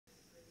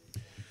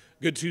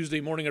Good Tuesday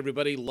morning,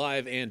 everybody.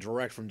 Live and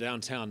direct from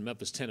downtown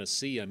Memphis,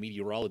 Tennessee. I'm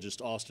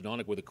meteorologist Austen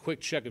Onek with a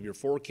quick check of your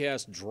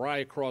forecast. Dry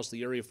across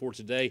the area for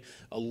today.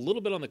 A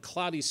little bit on the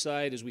cloudy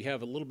side as we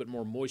have a little bit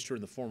more moisture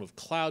in the form of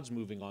clouds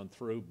moving on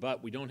through,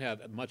 but we don't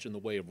have much in the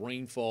way of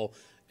rainfall,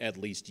 at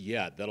least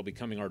yet. That'll be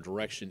coming our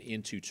direction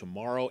into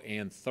tomorrow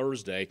and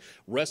Thursday.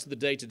 Rest of the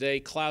day today,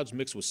 clouds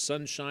mixed with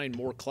sunshine,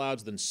 more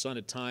clouds than sun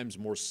at times,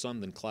 more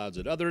sun than clouds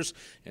at others,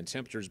 and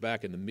temperatures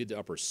back in the mid to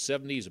upper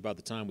 70s about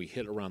the time we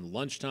hit around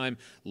lunchtime,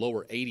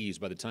 lower 80s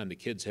by the time the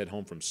kids head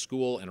home from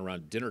school, and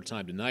around dinner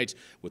time tonight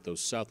with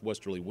those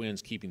southwesterly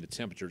winds keeping the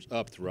temperatures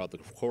up throughout the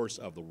course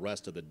of the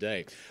rest of the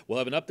day. We'll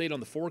have an update on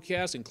the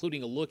forecast,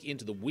 including a look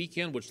into the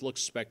weekend, which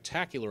looks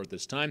spectacular at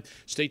this time.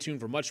 Stay tuned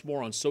for much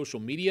more on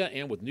social media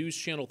and with News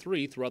Channel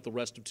 3 throughout the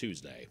rest of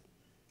Tuesday.